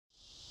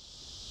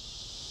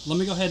let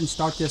me go ahead and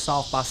start this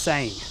off by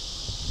saying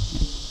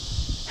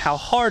how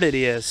hard it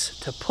is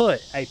to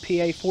put a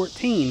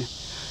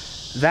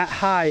PA-14 that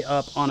high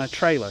up on a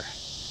trailer,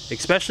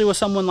 especially with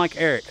someone like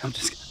Eric. I'm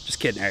just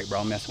kidding, Eric, bro,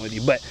 I'm messing with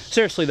you. But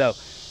seriously though,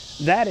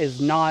 that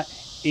is not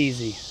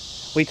easy.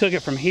 We took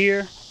it from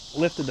here,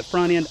 lifted the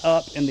front end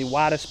up in the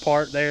widest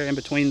part there in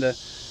between the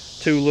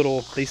two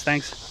little, these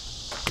things.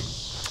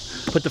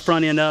 Put the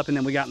front end up, and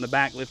then we got in the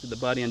back, lifted the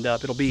butt end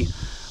up. It'll be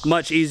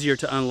much easier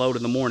to unload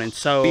in the morning.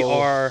 So we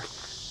are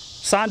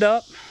signed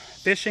up,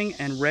 fishing,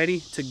 and ready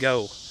to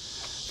go.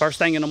 First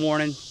thing in the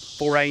morning,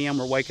 4 a.m.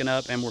 we're waking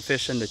up and we're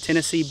fishing the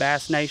Tennessee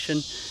Bass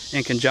Nation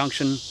in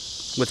conjunction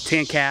with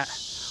Tin Cat,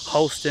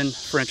 hosting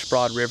French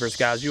Broad Rivers.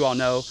 Guys, you all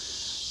know,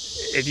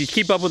 if you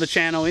keep up with the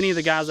channel, any of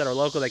the guys that are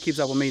local that keeps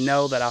up with me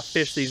know that I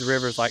fish these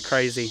rivers like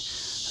crazy.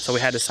 So we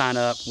had to sign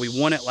up. We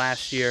won it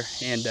last year,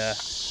 and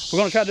we're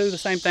gonna try to do the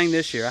same thing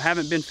this year. I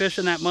haven't been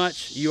fishing that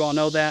much. You all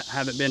know that. I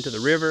haven't been to the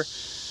river.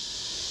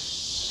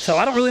 So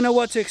I don't really know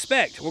what to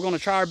expect. We're gonna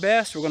try our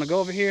best. We're gonna go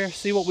over here,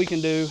 see what we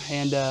can do.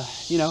 And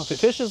you know, if it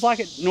fishes like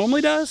it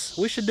normally does,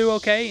 we should do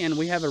okay. And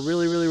we have a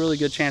really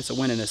good chance of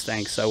winning this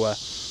thing. So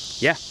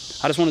yeah,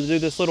 I just wanted to do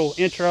this little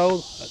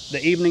intro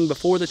the evening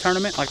before the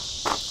tournament. Like,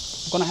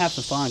 I'm gonna have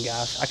some fun,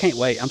 guys. I can't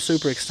wait. I'm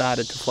super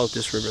excited to float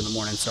this river in the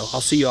morning. So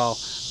I'll see you all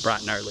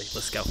bright and early.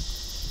 Let's go.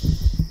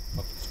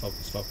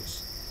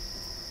 Focus.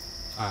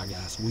 All right,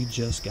 guys, we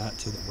just got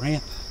to the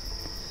ramp,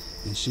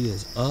 and she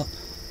is up,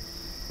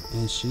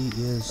 and she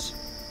is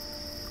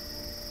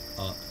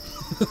up.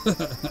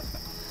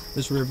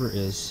 This river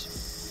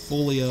is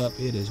fully up.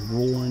 It is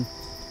roaring,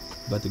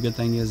 but the good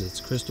thing is it's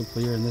crystal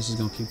clear, and this is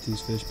gonna keep these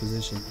fish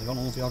positioned. I don't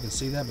know if y'all can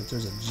see that, but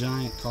there's a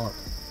giant carp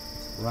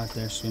right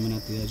there swimming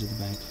at the edge of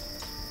the bank.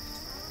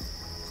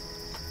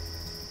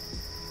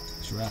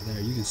 It's right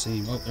there. You can see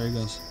him. Oh, there he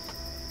goes.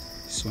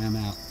 He swam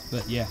out.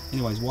 But yeah,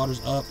 anyways,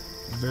 water's up.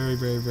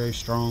 Very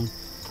strong.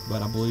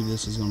 But I believe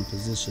this is going to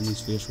position these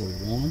fish where we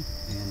want them.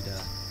 And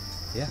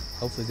yeah,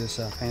 hopefully this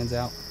pans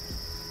out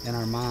in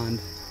our mind,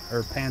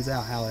 or pans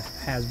out how it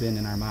has been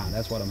in our mind.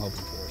 That's what I'm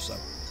hoping for. So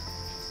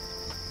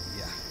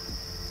yeah,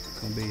 it's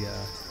gonna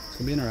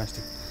be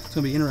interesting. It's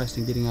gonna be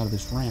interesting getting out of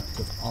this ramp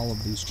with all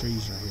of these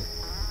trees right here.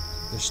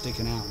 They're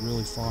sticking out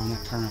really far, and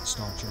that current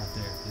starts right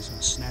there. It's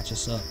gonna snatch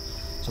us up.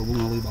 So we're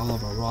gonna leave all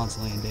of our rods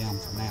laying down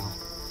for now,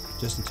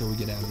 just until we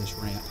get out of this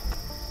ramp.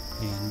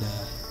 And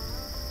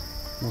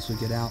once we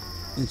get out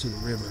into the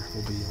river,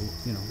 we'll be,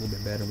 you know, a little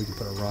bit better. We can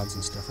put our rods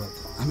and stuff up.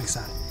 I'm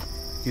excited.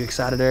 You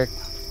excited, Eric?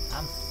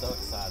 I'm so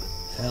excited.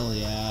 Hell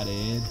yeah,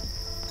 dude.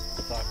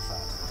 So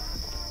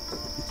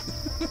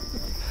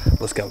excited.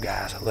 Let's go,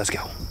 guys. Let's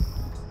go.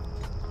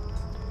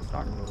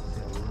 Starting to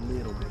feel a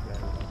little bit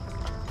better.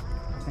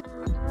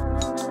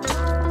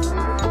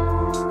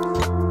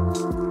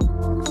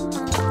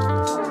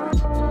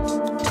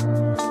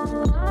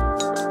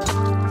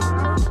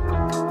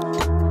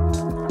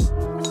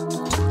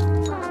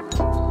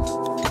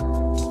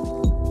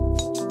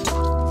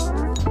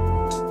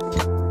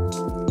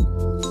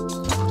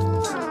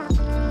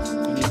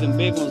 Them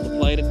big ones to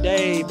play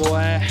today,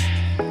 boy.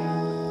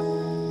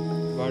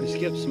 We've already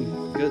skipped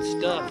some good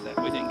stuff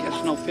that we didn't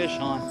catch no fish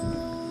on.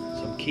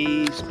 Some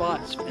key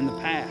spots in the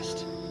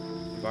past.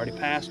 We've already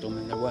passed them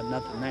and there wasn't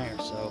nothing there,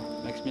 so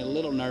it makes me a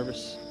little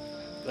nervous.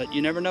 But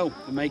you never know,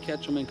 we may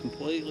catch them in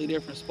completely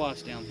different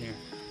spots down here.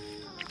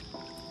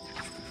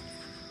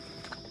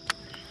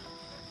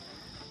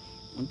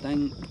 One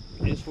thing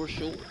is for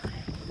sure,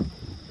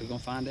 we're gonna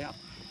find out.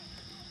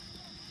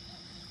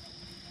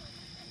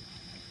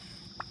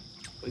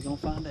 We're gonna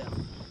find out.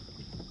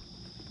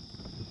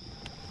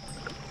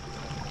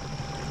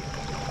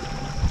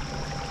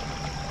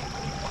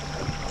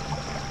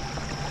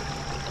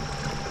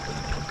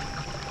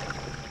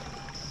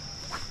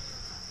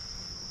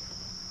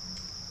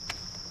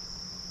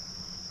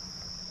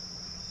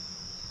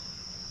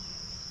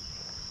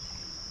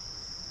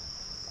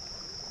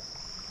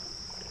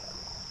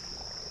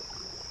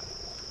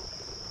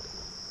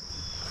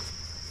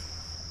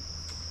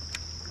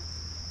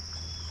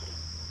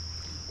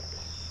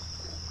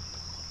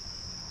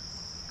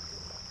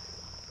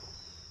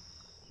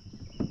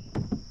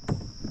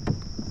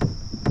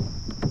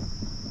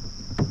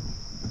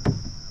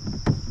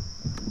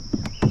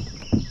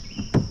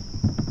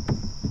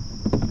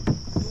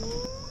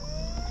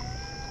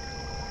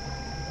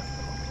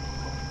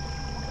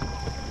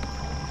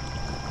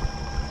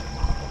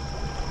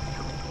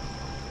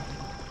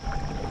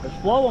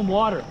 Flowing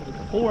water, it's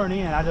pouring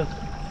in. I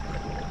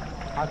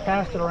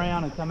cast it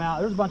around and come out.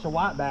 There's a bunch of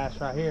white bass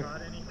right here.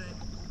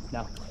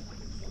 No.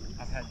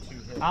 I've had 2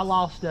 hits. I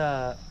lost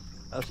a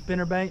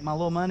spinnerbait, my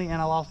little money,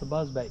 and I lost a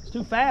buzzbait. It's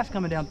too fast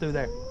coming down through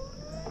there.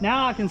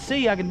 Now I can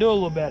see I can do a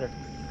little better.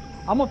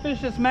 I'm gonna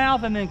fish this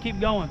mouth and then keep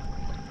going. Catch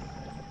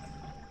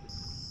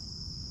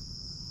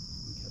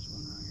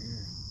one right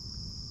here.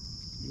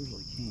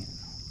 Usually can.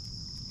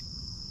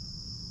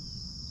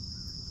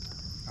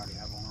 Already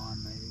have one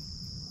on, maybe.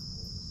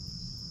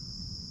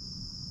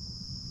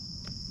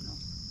 No.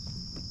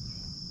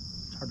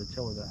 It's hard to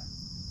tell where the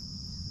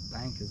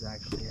tank is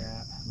actually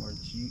at, where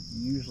it's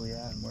usually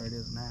at, and where it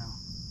is now.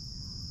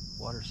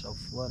 Water's so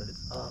flooded,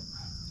 it's up.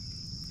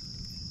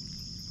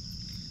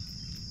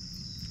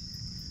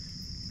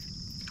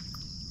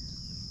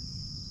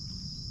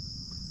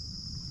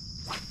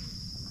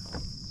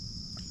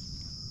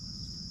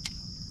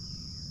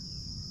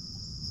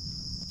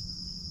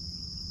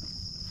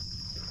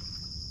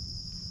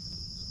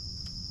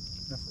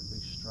 Definitely a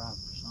big stripe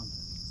or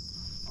something.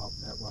 Oh,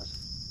 that was.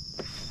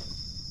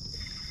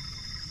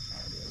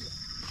 There it is.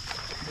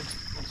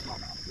 Big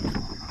smallmouth. Big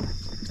smallmouth.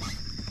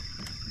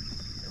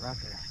 They're right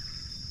there.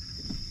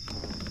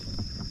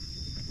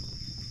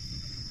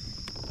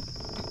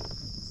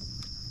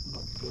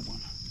 Look, a good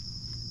one.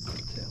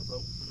 Tails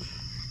open.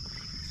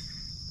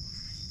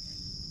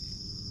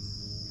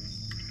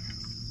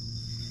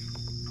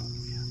 Oh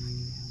yeah, I think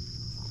it is.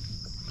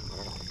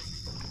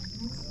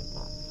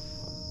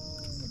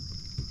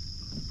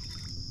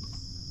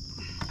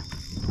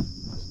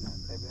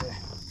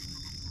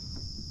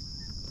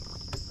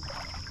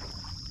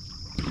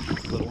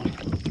 Little one.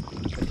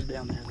 But they're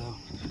down there though,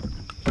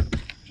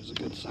 which is a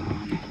good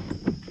sign.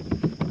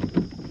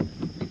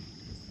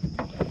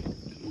 Come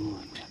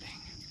on,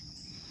 netting.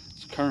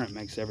 This current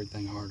makes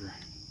everything harder,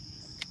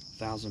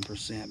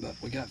 1000%. But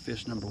we got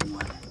fish number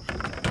one.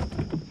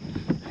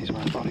 He's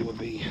where I thought he would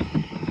be.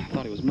 I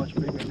thought he was much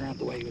bigger than that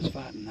the way he was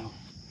fighting though.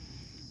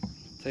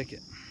 Take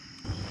it.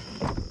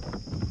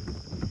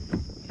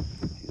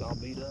 He's all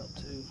beat up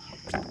too.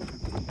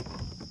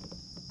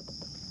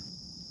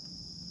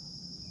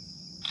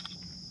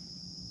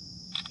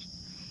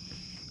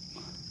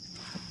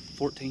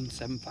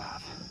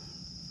 14.75.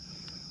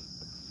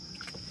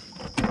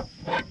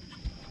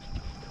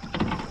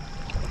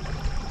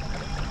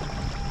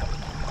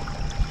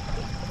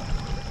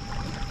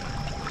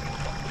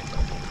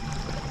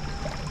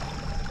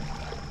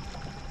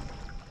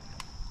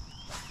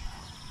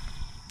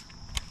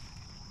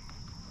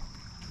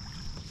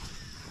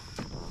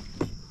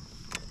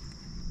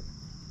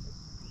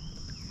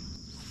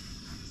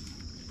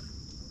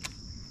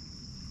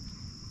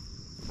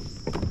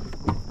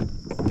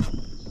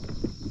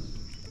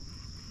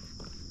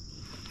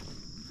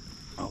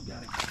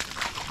 Got it.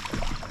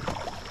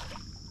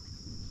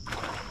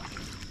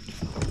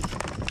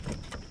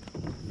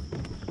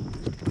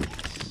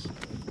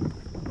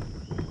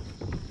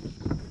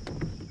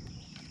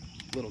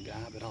 Little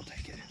guy, but I'll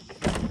take it.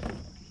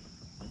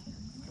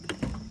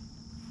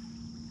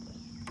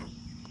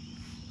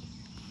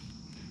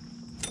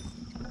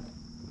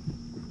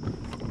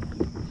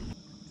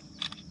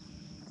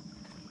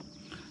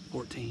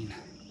 $14,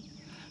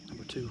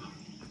 number 2.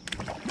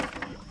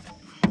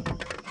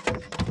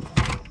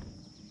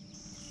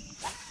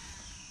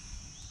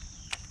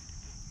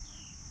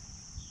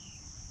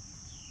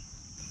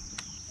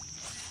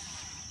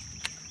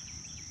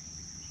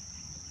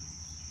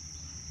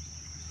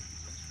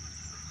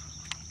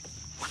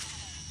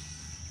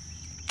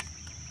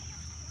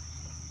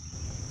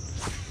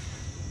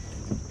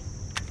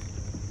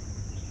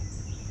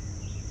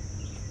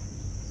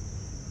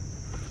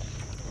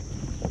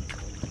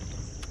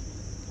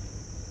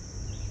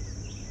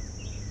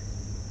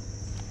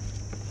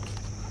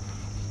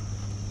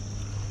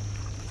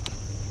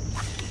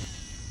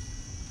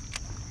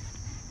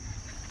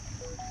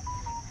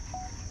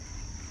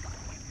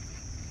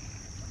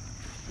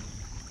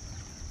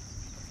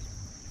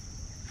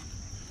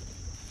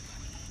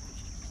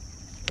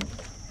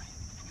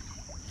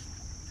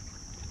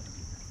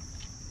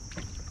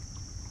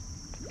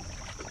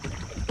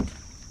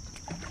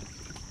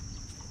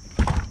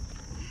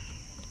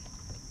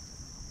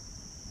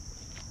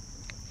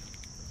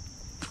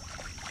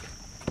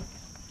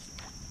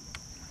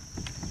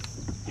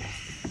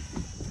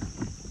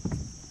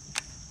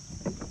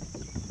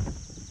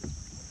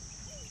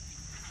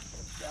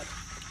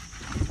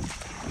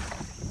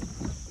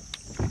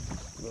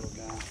 Little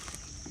guy.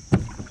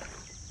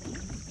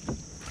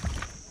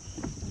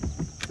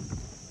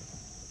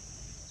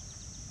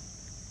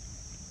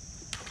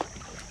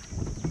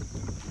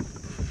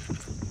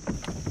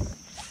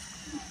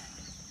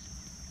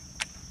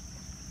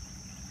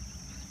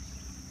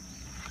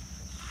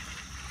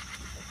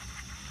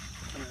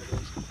 There it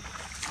is.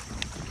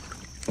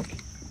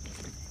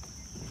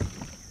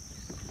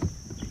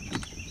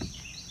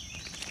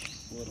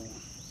 Little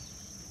one.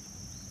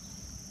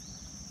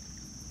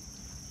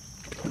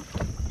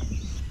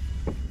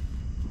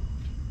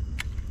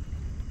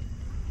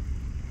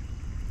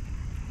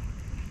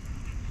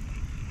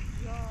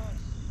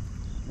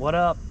 What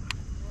up?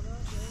 What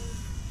up, dude?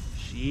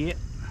 Shit.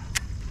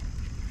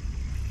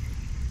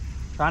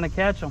 Trying to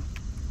catch them.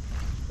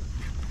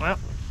 Well,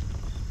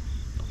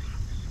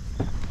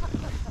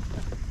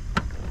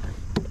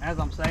 as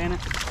I'm saying it.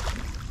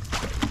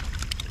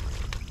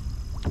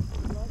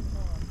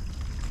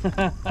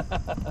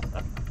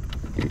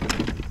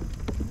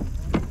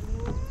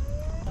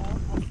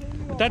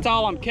 That's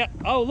all I'm kept.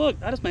 Oh, look,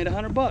 I just made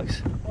 $100.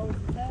 Oh, is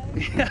it that?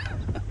 Yeah.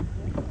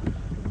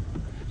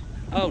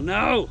 Oh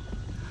no.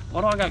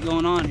 What do I got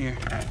going on here?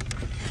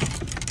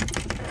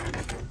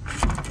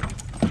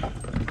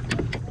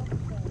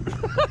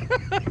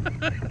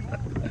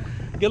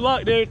 Good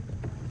luck, dude.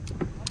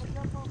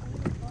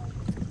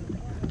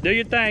 Do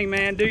your thing,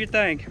 man. Do your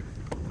thing.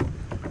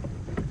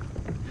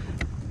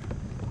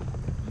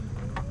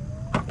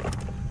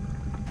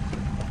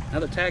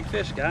 Another tag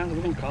fish, guys.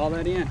 We're gonna call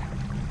that in.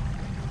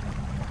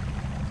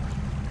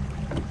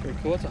 Pretty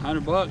cool. It's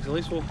 $100. At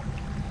least we'll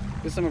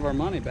get some of our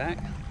money back.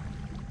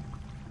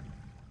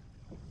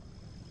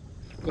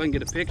 Go ahead and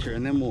get a picture,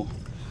 and then we'll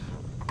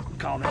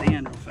call that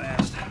in real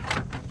fast.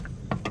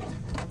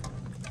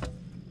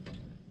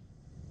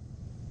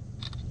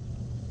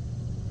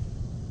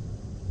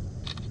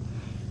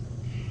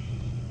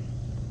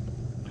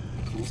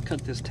 Let's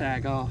cut this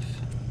tag off.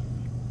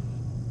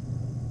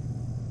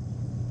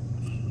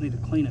 Need to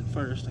clean it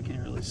first. I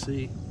can't really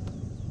see.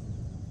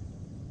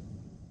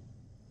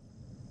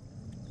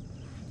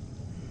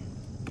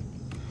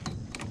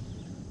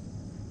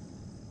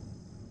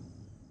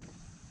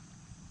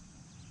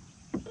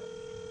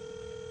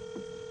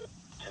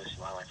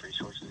 Wildlife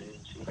Resources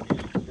Agency. Feel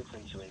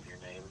free to leave your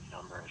name,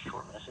 number, and a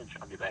short message.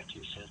 I'll get back to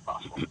you as soon as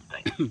possible.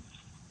 Thanks.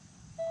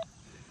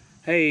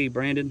 Hey,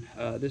 Brandon.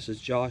 This is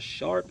Josh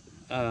Sharp.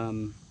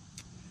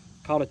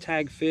 Caught a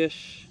tag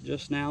fish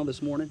just now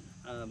this morning.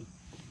 I'm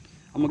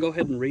gonna go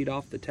ahead and read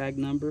off the tag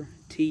number,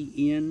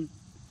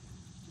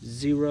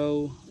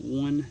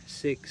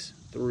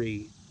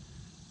 TN0163.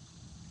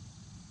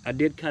 I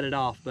did cut it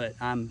off, but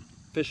I'm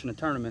fishing a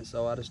tournament,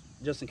 so I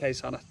just in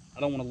case I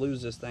don't want to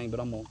lose this thing, but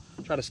I'm gonna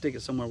try to stick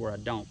it somewhere where I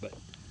don't. But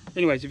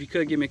anyways, if you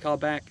could give me a call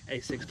back,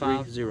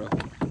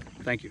 8650.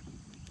 Thank you.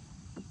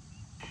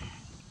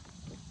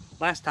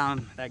 Last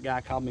time that guy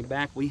called me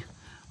back, we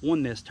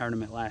won this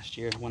tournament last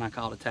year when I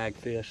caught a tag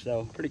fish.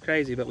 So pretty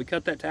crazy, but we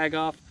cut that tag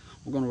off.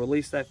 We're going to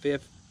release that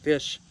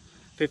fish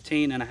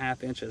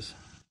 15.5 inches.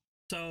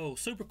 So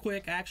super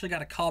quick, I actually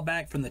got a call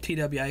back from the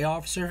TWA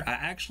officer. I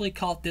actually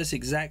caught this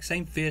exact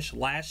same fish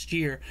last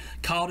year,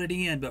 caught it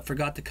in, but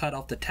forgot to cut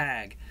off the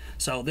tag.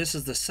 So this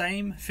is the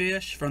same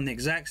fish from the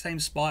exact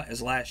same spot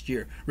as last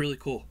year. Really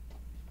cool.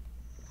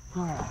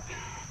 All right,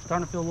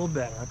 starting to feel a little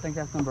better. I think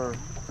that's number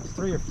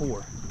 3 or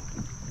 4.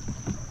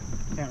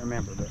 Can't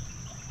remember, but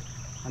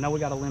I know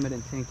we got a limit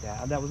in 10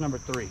 cat. That was number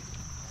 3.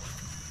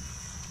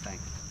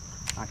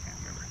 I can't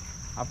remember.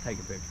 I've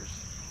taken pictures.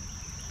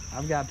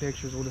 I've got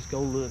pictures. We'll just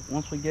go look.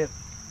 Once we get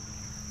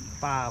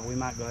 5, we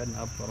might go ahead and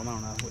upload them. I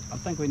don't know. I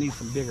think we need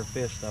some bigger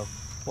fish though.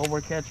 What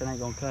we're catching ain't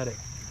gonna cut it.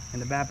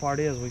 And the bad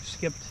part is we've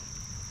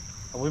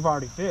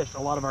already fished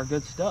a lot of our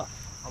good stuff.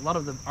 A lot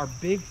of our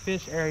big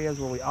fish areas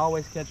where we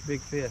always catch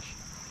big fish,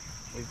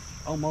 we've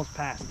almost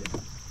passed it.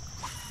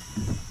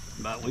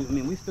 But I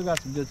mean, we still got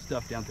some good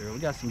stuff down there. We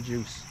got some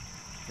juice.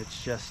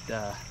 It's just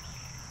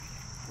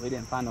we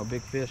didn't find no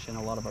big fish in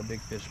a lot of our big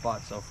fish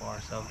spots so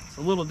far, so it's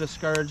a little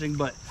discouraging,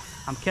 but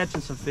I'm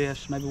catching some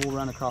fish. Maybe we'll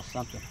run across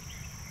something.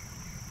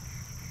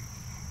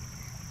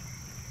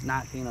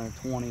 19 or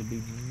 20 would be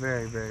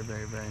very, very,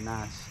 very, very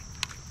nice.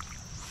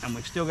 And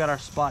we've still got our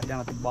spot down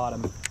at the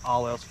bottom. If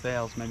all else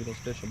fails, maybe those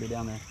fish will be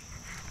down there.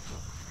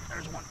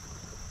 There's one.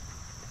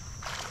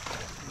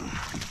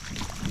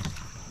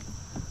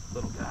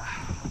 Little guy.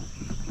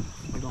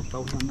 We're gonna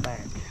throw him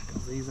back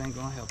because these ain't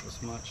gonna help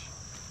us much.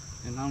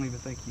 And I don't even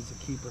think he's a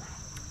keeper.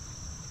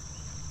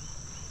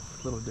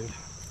 Little dude.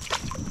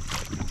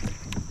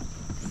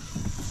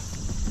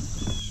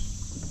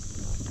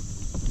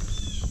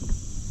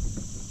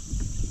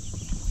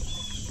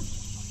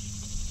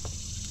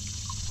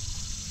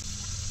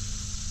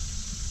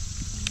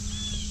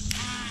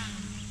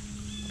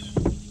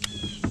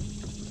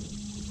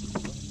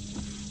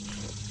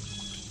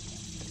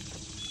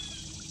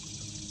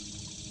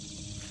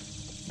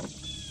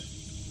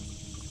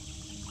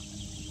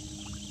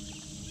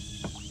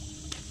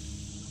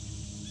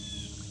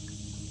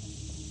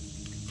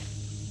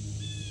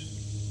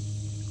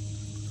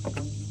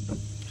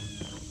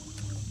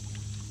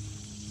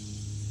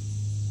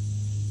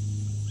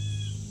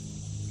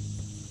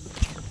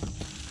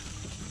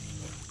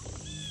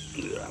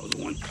 That was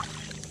one.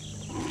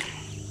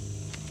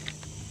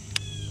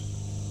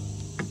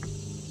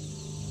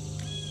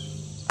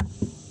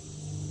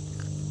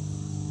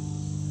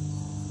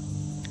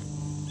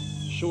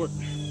 Short.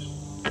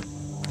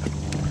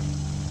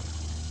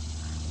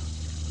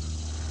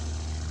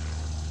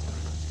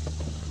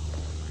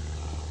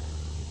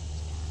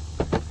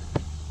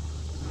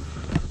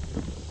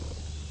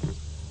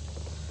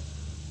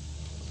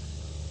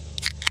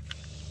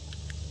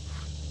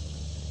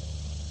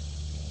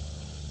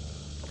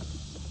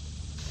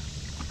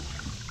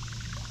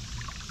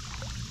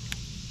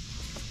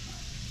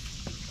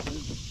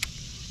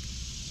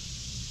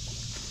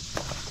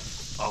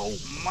 Oh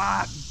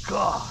my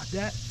God,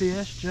 that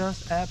fish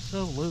just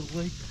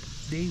absolutely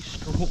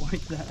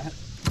destroyed that.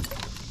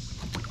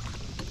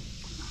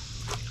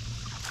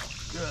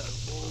 Good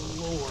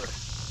Lord.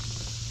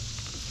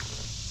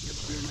 Get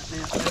up here in that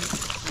net, baby.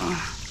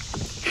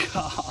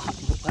 God,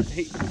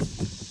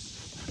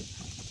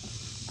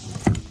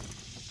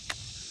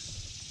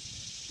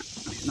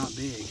 he's not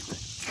big, but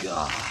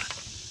God.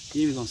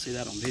 You ain't even gonna see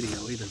that on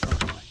video either,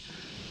 probably.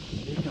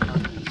 He come up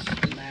and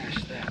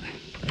smash that.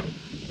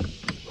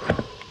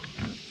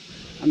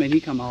 I mean,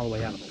 he come all the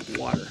way out of the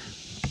water.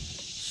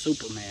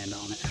 Superman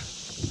on it.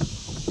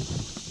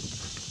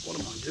 What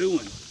am I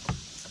doing?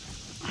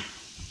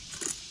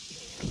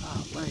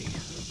 Golly.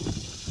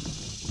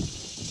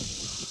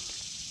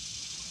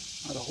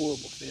 Not a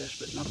horrible fish,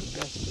 but not the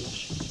best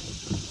fish.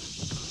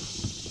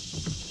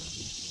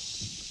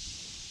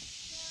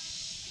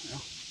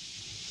 Well,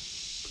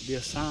 could be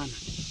a sign.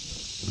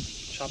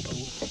 Chapo.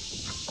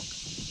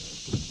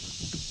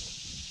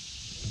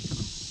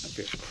 That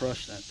fish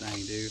crushed that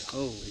thing, dude.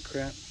 Holy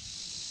crap.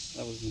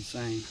 That was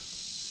insane.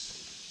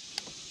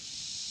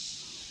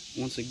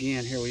 Once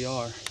again, here we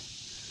are,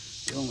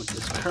 dealing with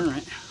this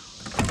current.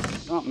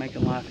 Not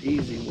making life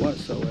easy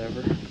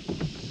whatsoever.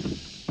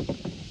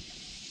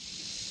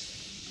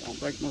 Don't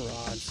break my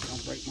rods.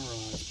 Don't break my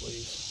rods,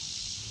 please.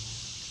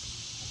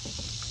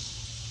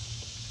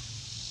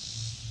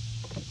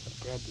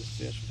 Grab this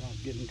fish without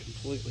getting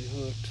completely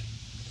hooked.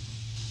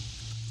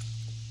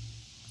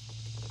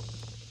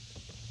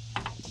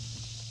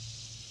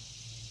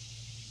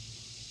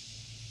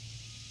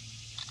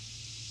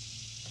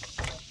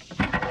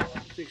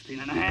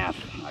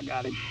 $16.5. I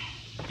got him.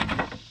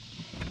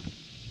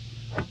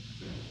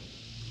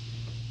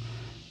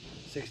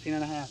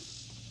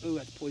 16.5. Ooh,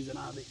 that's poison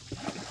ivy.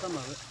 Some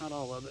of it, not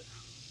all of it.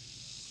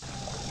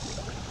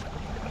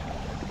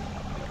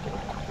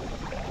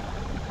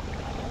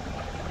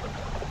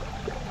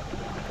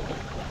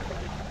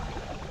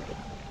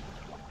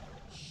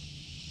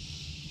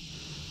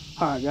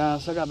 Alright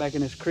guys, so I got back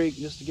in this creek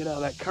just to get out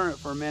of that current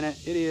for a minute.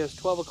 It is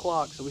 12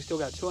 o'clock, so we still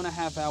got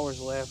 2.5 hours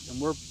left,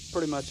 and we're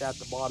pretty much at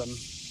the bottom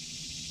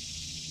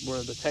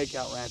where the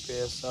takeout ramp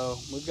is, so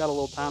we've got a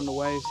little time to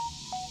waste.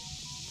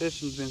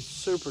 Fishing's been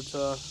super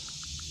tough.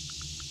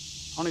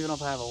 I don't even know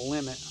if I have a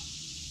limit.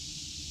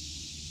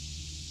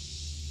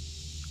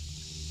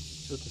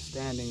 See what the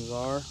standings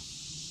are.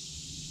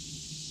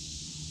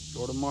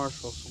 Jordan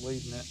Marshall's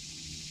leading it.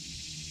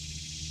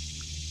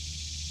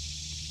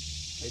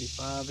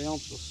 85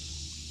 ounces.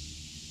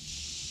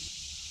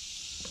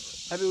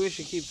 Maybe we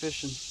should keep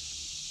fishing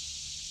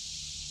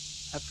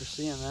after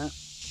seeing that.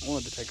 I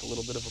wanted to take a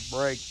little bit of a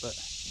break, but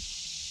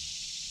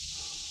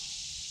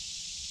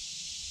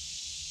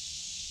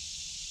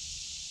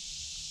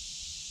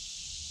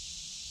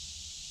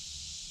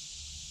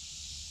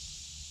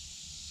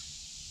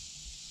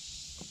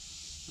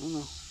I don't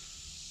know.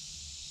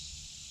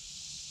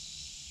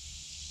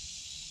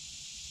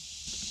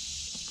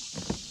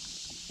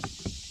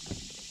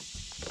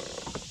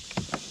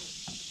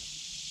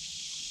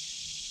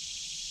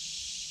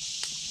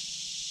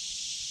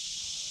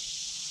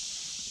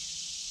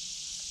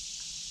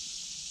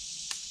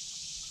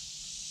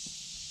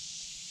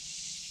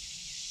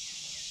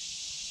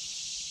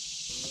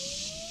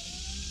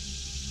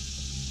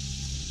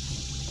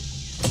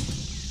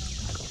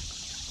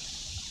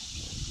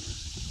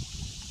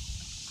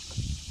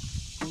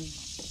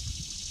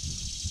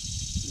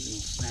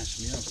 Snatch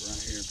me up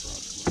right here,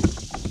 probably.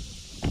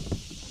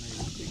 May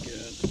not be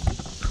good.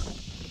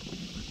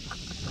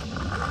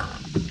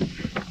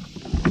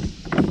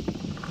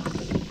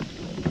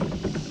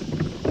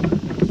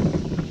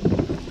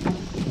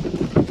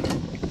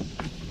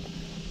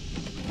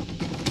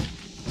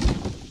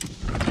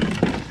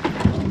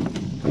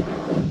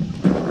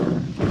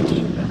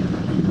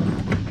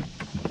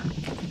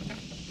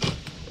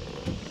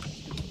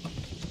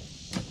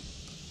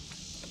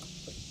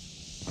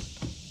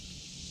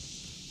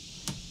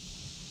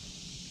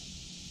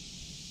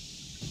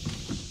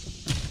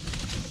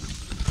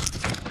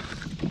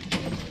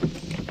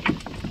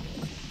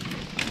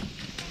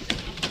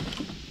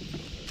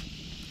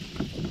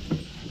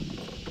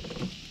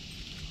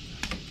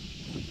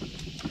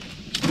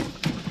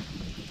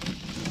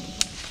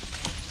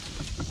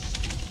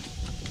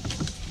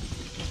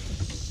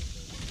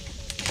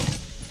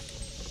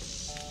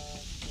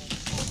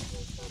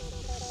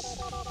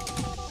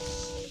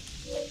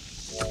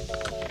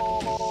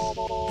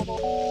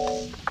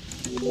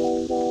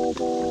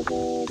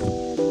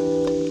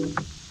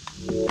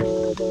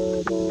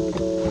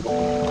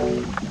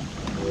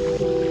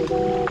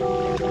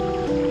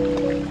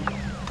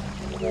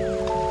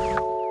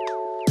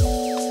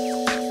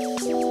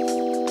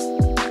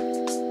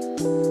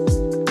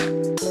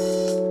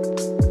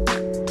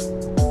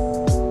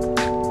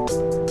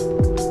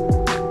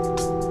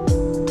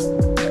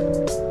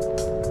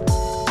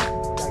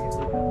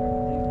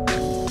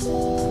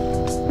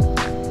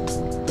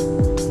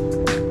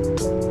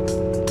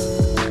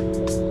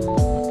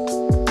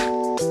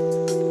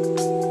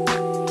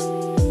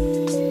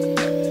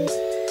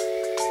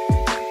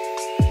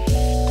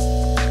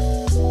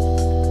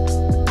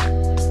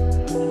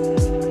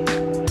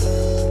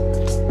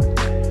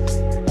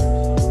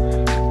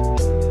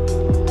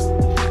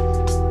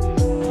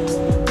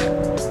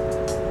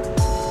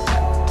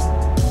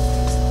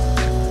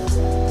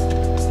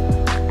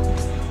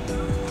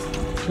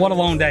 What a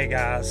long day,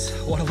 guys.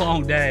 What a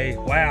long day.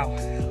 Wow.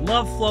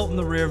 Love floating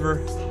the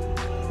river.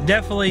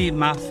 Definitely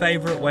my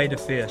favorite way to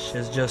fish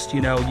is just, you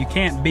know, you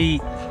can't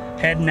beat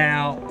heading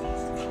out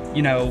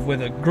you know,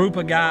 with a group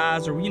of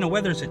guys, or, you know,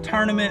 whether it's a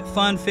tournament,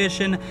 fun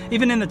fishing.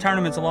 Even in the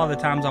tournaments, a lot of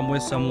the times I'm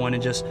with someone,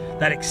 and just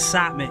that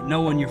excitement,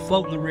 knowing you're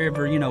floating the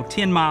river, you know,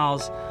 10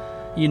 miles,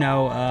 you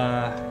know,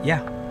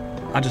 yeah,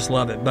 I just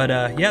love it. But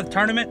yeah, the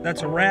tournament,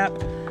 that's a wrap.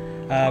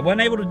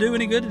 Wasn't able to do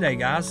any good today,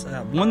 guys.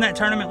 Won that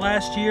tournament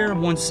last year,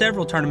 won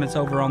several tournaments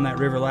over on that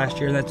river last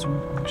year. That's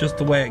just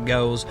the way it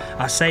goes.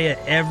 I say it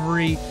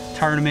every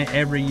tournament,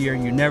 every year.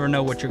 You never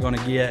know what you're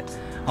gonna get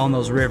on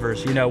those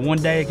rivers. You know, one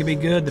day it could be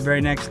good, the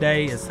very next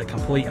day it's the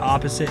complete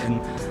opposite,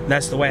 and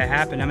that's the way it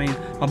happened. I mean,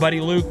 my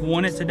buddy Luke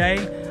won it today.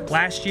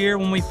 Last year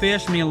when we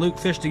fished, me and Luke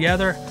fished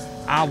together,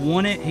 I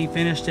won it. He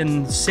finished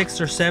in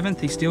 6th or 7th.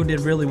 He still did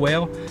really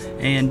well.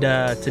 And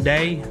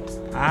today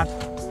I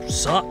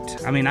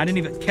sucked. I mean, I didn't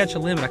even catch a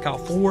limit. I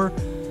caught 4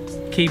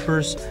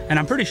 keepers, and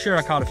I'm pretty sure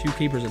I caught a few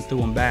keepers and threw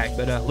them back,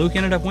 but Luke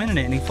ended up winning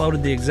it, and he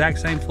floated the exact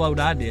same float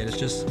I did.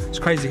 It's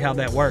crazy how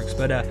that works.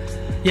 But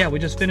yeah, we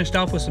just finished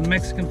off with some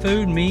Mexican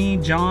food, me,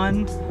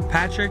 John,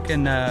 Patrick,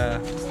 and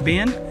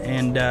Ben,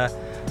 and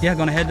yeah,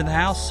 gonna head to the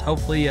house,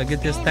 hopefully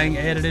get this thing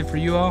edited for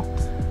you all.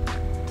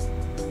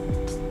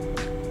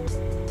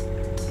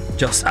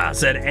 Josiah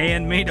said,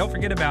 and me, don't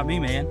forget about me,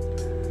 man.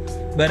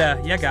 But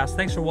yeah, guys,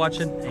 thanks for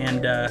watching,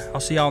 and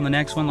I'll see y'all on the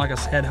next one. Like I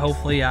said,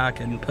 hopefully I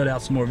can put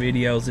out some more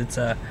videos.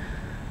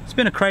 It's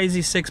been a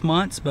crazy 6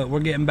 months, but we're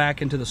getting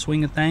back into the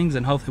swing of things,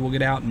 and hopefully we'll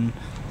get out and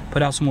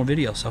put out some more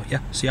videos. So yeah,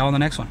 see y'all on the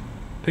next one.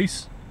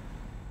 Peace.